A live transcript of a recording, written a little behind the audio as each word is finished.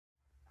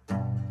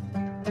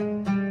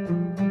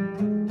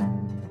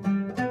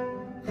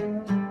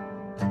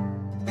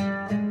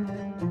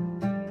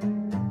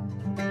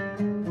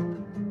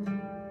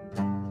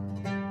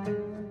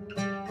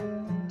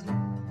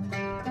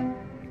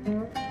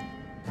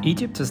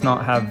Egypt does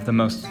not have the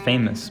most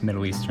famous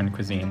Middle Eastern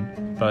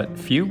cuisine, but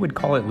few would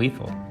call it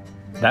lethal.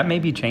 That may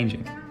be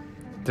changing.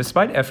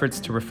 Despite efforts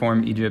to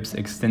reform Egypt's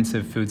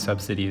extensive food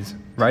subsidies,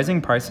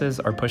 rising prices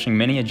are pushing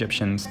many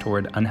Egyptians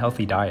toward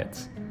unhealthy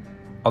diets.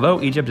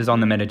 Although Egypt is on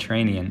the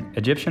Mediterranean,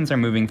 Egyptians are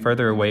moving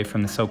further away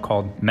from the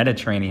so-called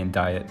Mediterranean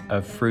diet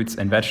of fruits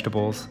and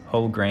vegetables,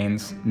 whole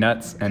grains,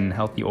 nuts, and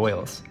healthy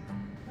oils.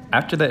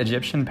 After the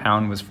Egyptian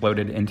pound was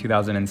floated in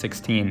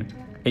 2016,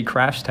 it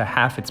crashed to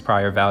half its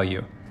prior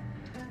value.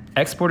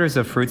 Exporters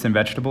of fruits and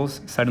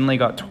vegetables suddenly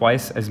got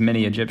twice as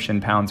many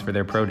Egyptian pounds for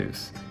their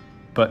produce.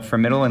 But for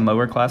middle and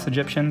lower class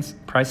Egyptians,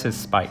 prices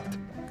spiked.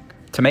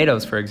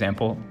 Tomatoes, for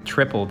example,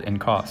 tripled in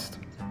cost.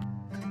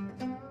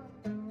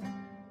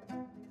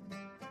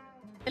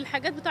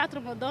 الحاجات بتاعت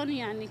رمضان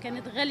يعني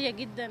كانت غالية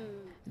جدا.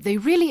 They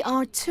really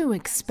are too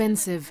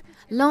expensive.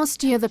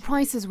 Last year the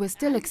prices were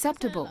still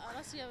acceptable.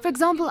 For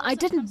example, I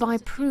didn't buy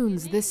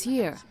prunes this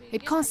year.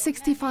 It cost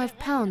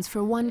 £65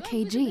 for 1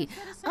 kg.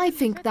 I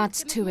think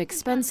that's too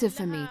expensive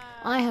for me.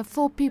 I have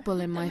 4 people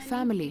in my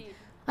family.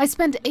 I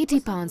spent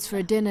 £80 for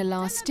a dinner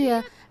last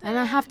year, and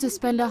I have to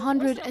spend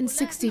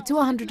 £160 to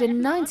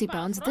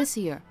 £190 this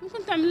year.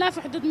 ممكن تعملها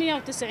في حدود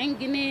 190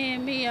 جنيه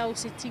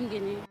 160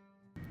 جنيه.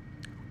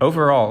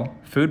 Overall,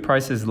 food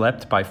prices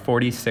leapt by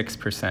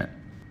 46%.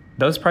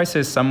 Those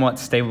prices somewhat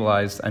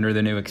stabilized under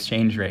the new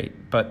exchange rate,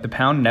 but the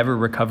pound never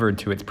recovered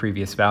to its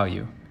previous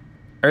value.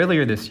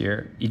 Earlier this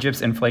year,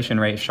 Egypt's inflation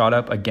rate shot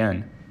up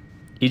again.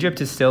 Egypt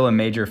is still a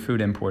major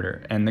food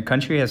importer, and the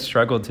country has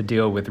struggled to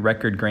deal with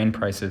record grain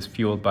prices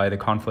fueled by the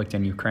conflict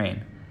in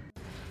Ukraine.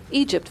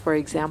 Egypt, for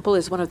example,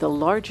 is one of the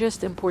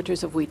largest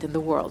importers of wheat in the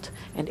world,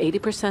 and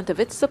 80% of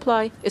its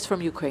supply is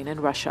from Ukraine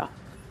and Russia.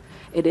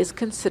 It is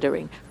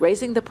considering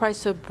raising the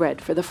price of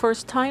bread for the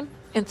first time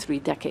in 3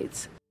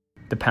 decades.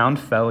 The pound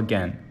fell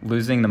again,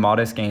 losing the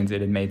modest gains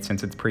it had made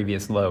since its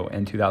previous low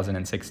in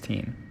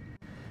 2016.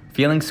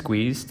 Feeling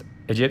squeezed,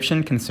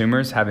 Egyptian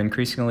consumers have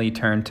increasingly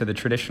turned to the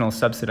traditional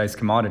subsidized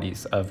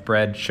commodities of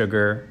bread,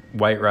 sugar,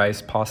 white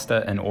rice,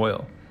 pasta, and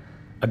oil.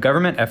 A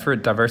government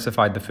effort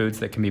diversified the foods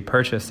that can be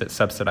purchased at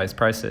subsidized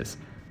prices,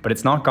 but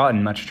it's not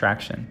gotten much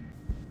traction.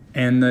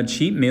 And the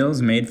cheap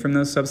meals made from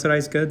those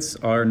subsidized goods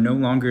are no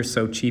longer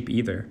so cheap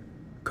either.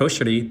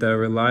 Kosheri, the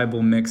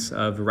reliable mix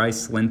of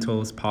rice,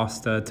 lentils,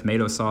 pasta,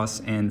 tomato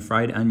sauce, and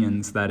fried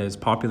onions that is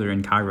popular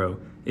in Cairo,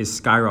 is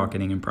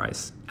skyrocketing in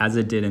price, as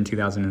it did in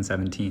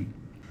 2017.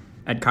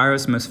 At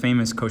Cairo's most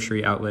famous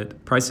kosheri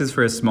outlet, prices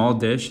for a small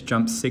dish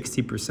jumped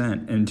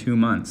 60% in 2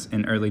 months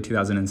in early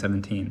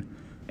 2017,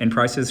 and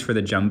prices for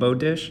the jumbo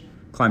dish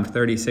climbed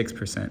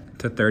 36%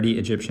 to 30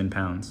 Egyptian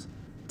pounds.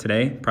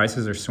 Today,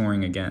 prices are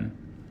soaring again.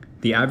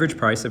 The average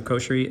price of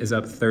kosheri is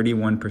up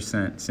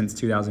 31% since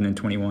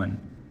 2021.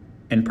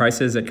 And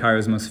prices at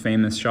Cairo's most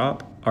famous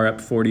shop are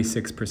up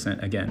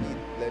 46% again.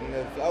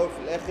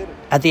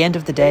 At the end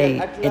of the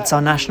day, it's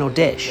our national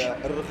dish,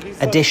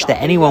 a dish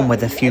that anyone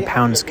with a few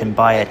pounds can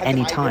buy at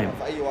any time.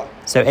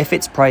 So if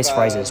its price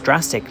rises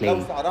drastically,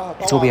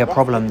 it will be a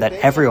problem that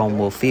everyone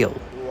will feel.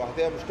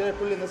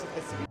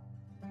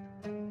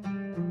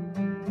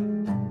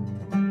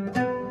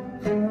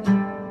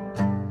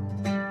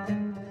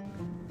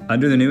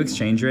 Under the new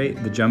exchange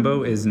rate, the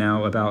jumbo is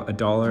now about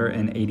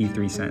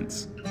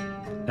 $1.83.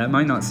 That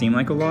might not seem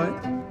like a lot,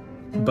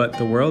 but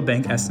the World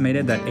Bank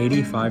estimated that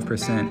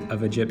 85%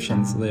 of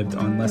Egyptians lived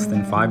on less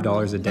than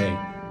 $5 a day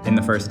in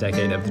the first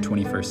decade of the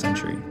 21st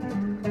century.